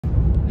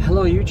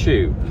Hello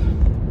YouTube.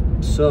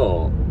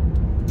 So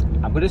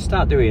I'm going to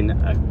start doing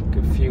a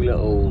few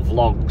little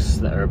vlogs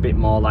that are a bit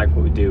more like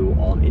what we do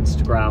on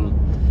Instagram,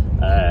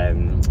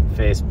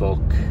 Facebook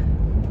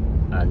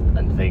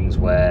and things,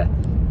 where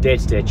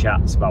day-to-day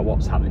chats about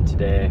what's happening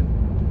today,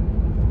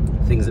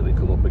 things that we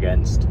come up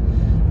against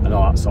and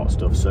all that sort of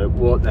stuff. So it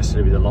won't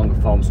necessarily be the longer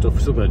form stuff. We're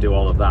still going to do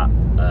all of that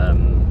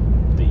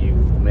that you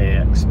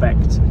may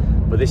expect,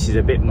 but this is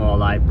a bit more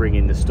like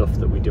bringing the stuff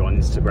that we do on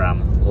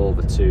Instagram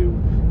over to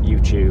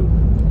YouTube,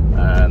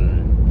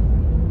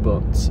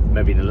 but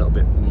maybe in a little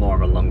bit more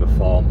of a longer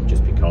form,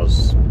 just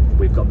because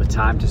we've got the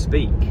time to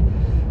speak.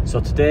 So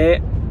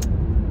today,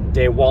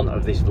 day one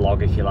of this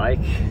vlog, if you like,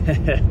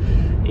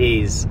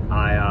 is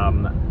I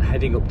am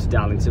heading up to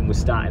Darlington. We're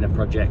starting a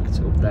project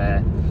up there.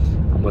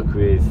 I'm working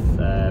with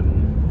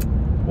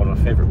one of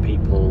my favourite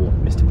people,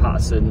 Mr.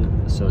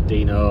 Patterson, so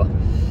Dino,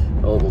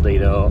 Oval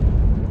Dino,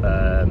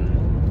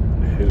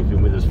 who's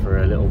been with us for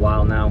a little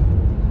while now.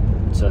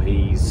 So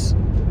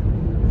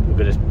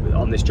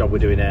on this job we're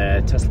doing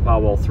a Tesla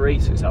Powerwall 3,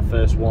 so it's our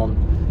first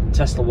one.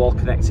 Tesla wall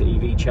connector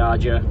EV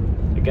charger.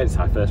 Again, it's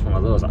our first one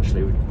of those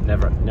actually. We've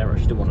never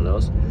actually done one of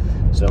those.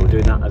 So we're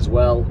doing that as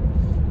well.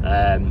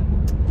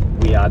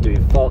 We are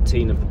doing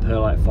 14 of the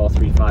Perlite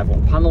 435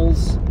 watt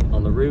panels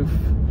on the roof,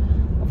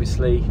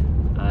 obviously.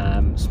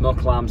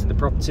 Smoke alarms in the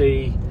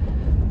property.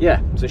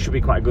 Yeah, so it should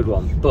be quite a good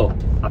one. But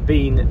I've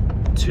been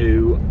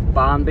to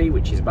Barnby,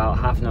 which is about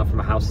half an hour from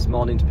my house, this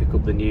morning to pick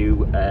up the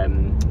new,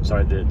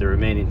 the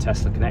remaining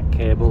Tesla Connect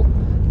cable,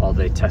 or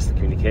the Tesla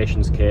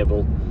communications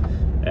cable,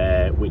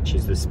 which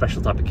is the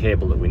special type of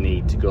cable that we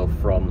need to go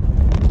from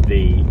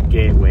the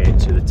gateway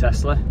to the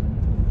Tesla.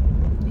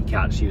 You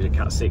can't just use a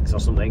Cat 6 or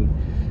something,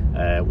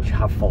 which I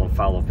have fallen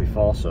foul of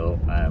before. So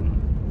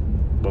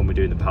when we're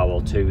doing the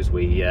Powerwall 2s,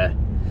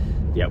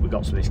 we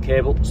got some of this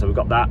cable, so we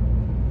got that.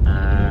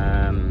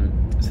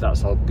 So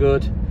that's all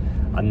good.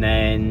 And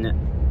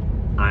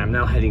then I am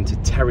now heading to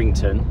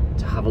Terrington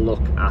to have a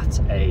look at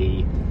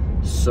a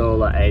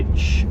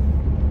SolarEdge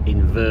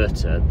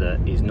inverter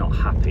that is not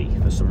happy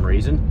for some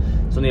reason.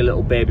 It's only a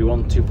little baby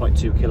one,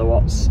 2.2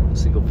 kilowatts,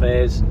 single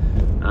phase,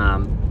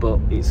 but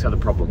it's got a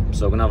problem.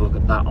 So I'm gonna have a look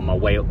at that on my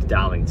way up to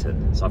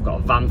Darlington. So I've got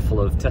a van full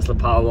of Tesla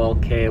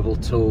Powerwall, cable,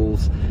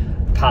 tools,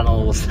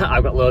 panels.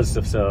 I've got loads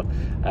of stuff,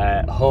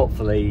 so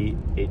hopefully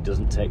it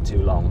doesn't take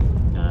too long,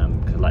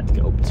 because I'd like to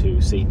get up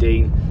to see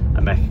Dean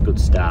and make a good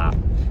start.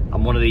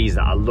 I'm one of these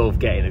that I love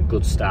getting a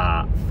good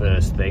start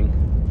first thing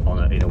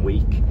in a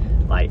week.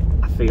 Like,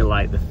 I feel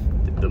like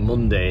the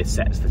Monday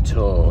sets the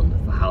tone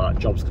for how that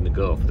job's going to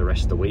go for the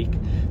rest of the week.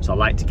 So I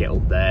like to get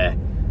up there,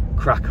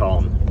 crack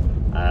on,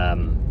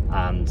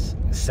 and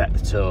set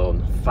the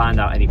tone, find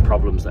out any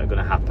problems that are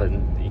going to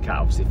happen. You can't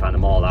obviously find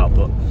them all out,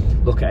 but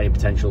look at any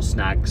potential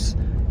snags,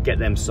 get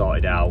them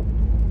sorted out.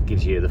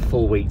 Gives you the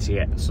full week to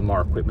get some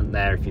more equipment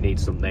there if you need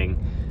something,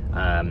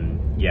 and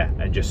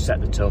just set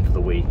the tone for the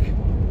week.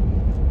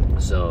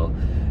 So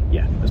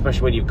yeah,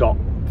 especially when you've got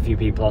a few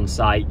people on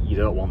site, you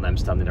don't want them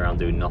standing around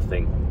doing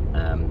nothing,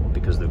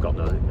 because they've got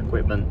no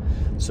equipment.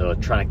 So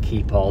trying to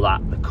keep all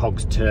that, the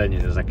cogs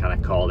turning, as I kind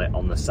of call it,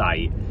 on the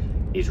site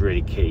is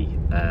really key.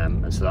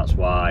 And so that's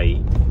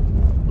why,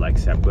 like I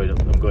said,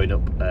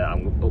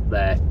 I'm up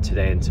there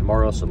today and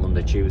tomorrow, so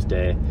Monday,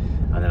 Tuesday,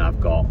 and then I've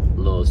got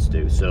loads to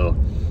do. So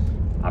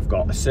I've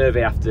got a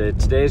survey after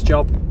today's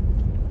job.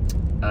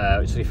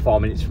 It's only 4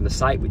 minutes from the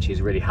site, which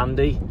is really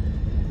handy.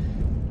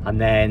 And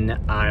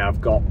then I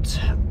have got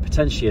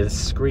potentially a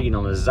screen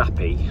on a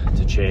Zappi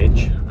to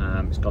change.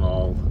 It's gone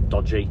all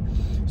dodgy,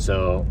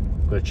 so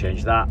I'm going to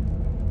change that.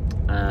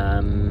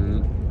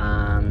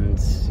 And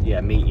yeah,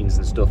 meetings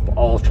and stuff, but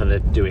all trying to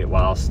do it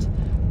whilst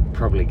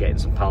probably getting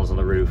some panels on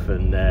the roof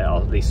and or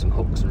at least some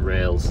hooks and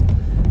rails.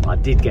 I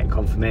did get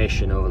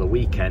confirmation over the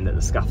weekend that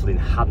the scaffolding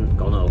hadn't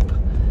gone up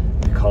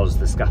because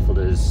the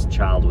scaffolder's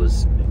child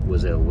was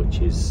ill, which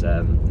is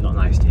not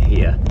nice to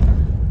hear,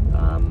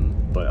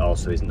 but it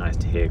also isn't nice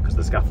to hear because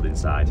the scaffolding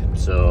side.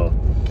 So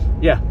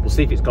yeah, we'll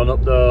see if it's gone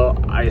up though.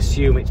 I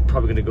assume it's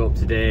probably going to go up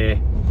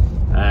today,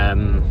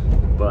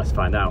 but let's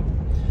find out.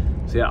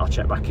 So yeah, I'll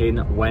check back in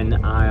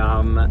when I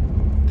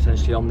am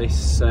potentially on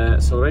this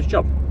SolarEdge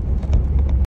job.